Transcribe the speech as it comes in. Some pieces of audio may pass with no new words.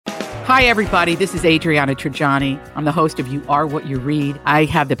Hi, everybody. This is Adriana Trajani. I'm the host of You Are What You Read. I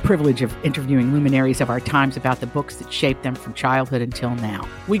have the privilege of interviewing luminaries of our times about the books that shaped them from childhood until now.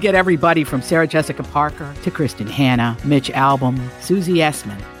 We get everybody from Sarah Jessica Parker to Kristen Hanna, Mitch Albom, Susie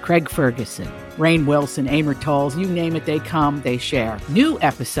Essman, Craig Ferguson, Rainn Wilson, Amor Tolls, you name it, they come, they share. New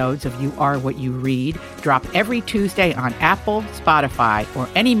episodes of You Are What You Read drop every Tuesday on Apple, Spotify, or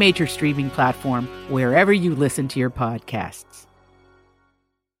any major streaming platform wherever you listen to your podcasts.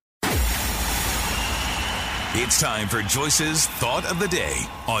 It's time for Joyce's Thought of the Day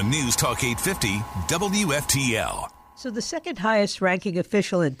on News Talk 850 WFTL. So the second highest ranking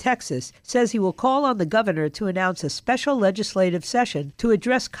official in Texas says he will call on the governor to announce a special legislative session to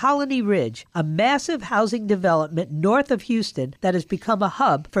address Colony Ridge, a massive housing development north of Houston that has become a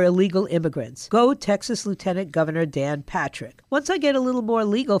hub for illegal immigrants. Go Texas Lieutenant Governor Dan Patrick. Once I get a little more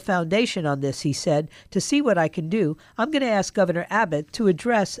legal foundation on this, he said, to see what I can do, I'm going to ask Governor Abbott to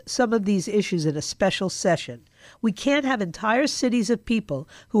address some of these issues in a special session. We can't have entire cities of people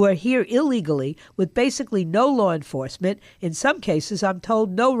who are here illegally with basically no law enforcement. In some cases, I'm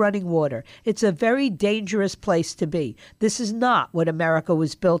told no running water. It's a very dangerous place to be. This is not what America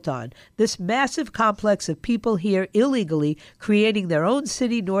was built on. This massive complex of people here illegally creating their own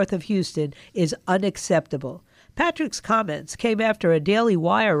city north of Houston is unacceptable. Patrick's comments came after a Daily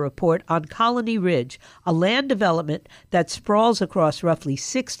Wire report on Colony Ridge, a land development that sprawls across roughly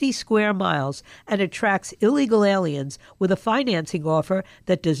 60 square miles and attracts illegal aliens with a financing offer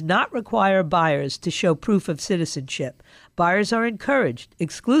that does not require buyers to show proof of citizenship. Buyers are encouraged,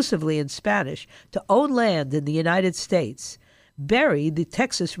 exclusively in Spanish, to own land in the United States. Berry, the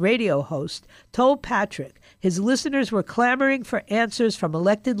Texas radio host, told Patrick his listeners were clamoring for answers from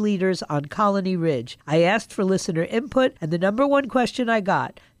elected leaders on Colony Ridge. I asked for listener input, and the number one question I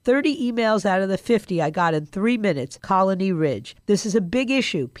got, 30 emails out of the 50 I got in 3 minutes, Colony Ridge. This is a big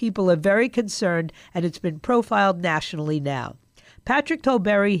issue. People are very concerned, and it's been profiled nationally now. Patrick told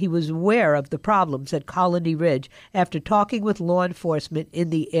Berry he was aware of the problems at Colony Ridge after talking with law enforcement in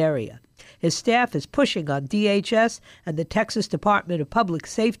the area. His staff is pushing on DHS and the Texas Department of Public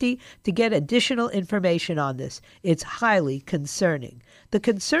Safety to get additional information on this. It's highly concerning. The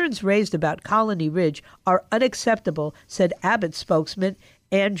concerns raised about Colony Ridge are unacceptable, said Abbott spokesman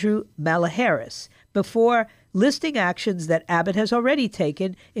Andrew Malaharis, before listing actions that Abbott has already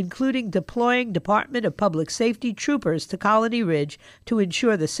taken, including deploying Department of Public Safety troopers to Colony Ridge to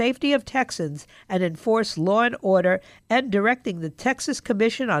ensure the safety of Texans and enforce law and order, and directing the Texas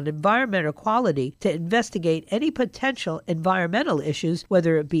Commission on Environmental Quality to investigate any potential environmental issues,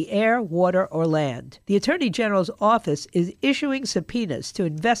 whether it be air, water, or land. The Attorney General's office is issuing subpoenas to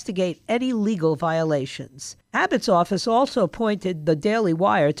investigate any legal violations. Abbott's office also pointed the Daily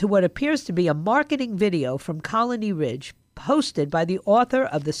Wire to what appears to be a marketing video from Colony Ridge, posted by the author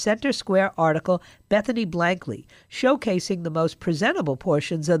of the Center Square article, Bethany Blankley, showcasing the most presentable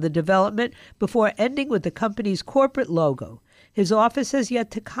portions of the development before ending with the company's corporate logo. His office has yet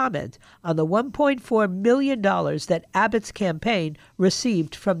to comment on the $1.4 million that Abbott's campaign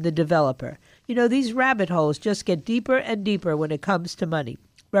received from the developer. You know, these rabbit holes just get deeper and deeper when it comes to money.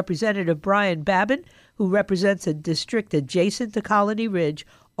 Representative Brian Babin, who represents a district adjacent to Colony Ridge,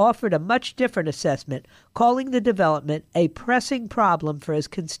 offered a much different assessment, calling the development a pressing problem for his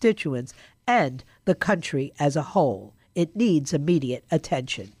constituents and the country as a whole. It needs immediate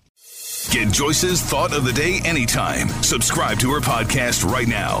attention. Get Joyce's Thought of the Day anytime. Subscribe to her podcast right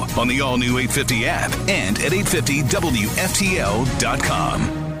now on the all-new 850 app and at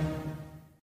 850WFTL.com.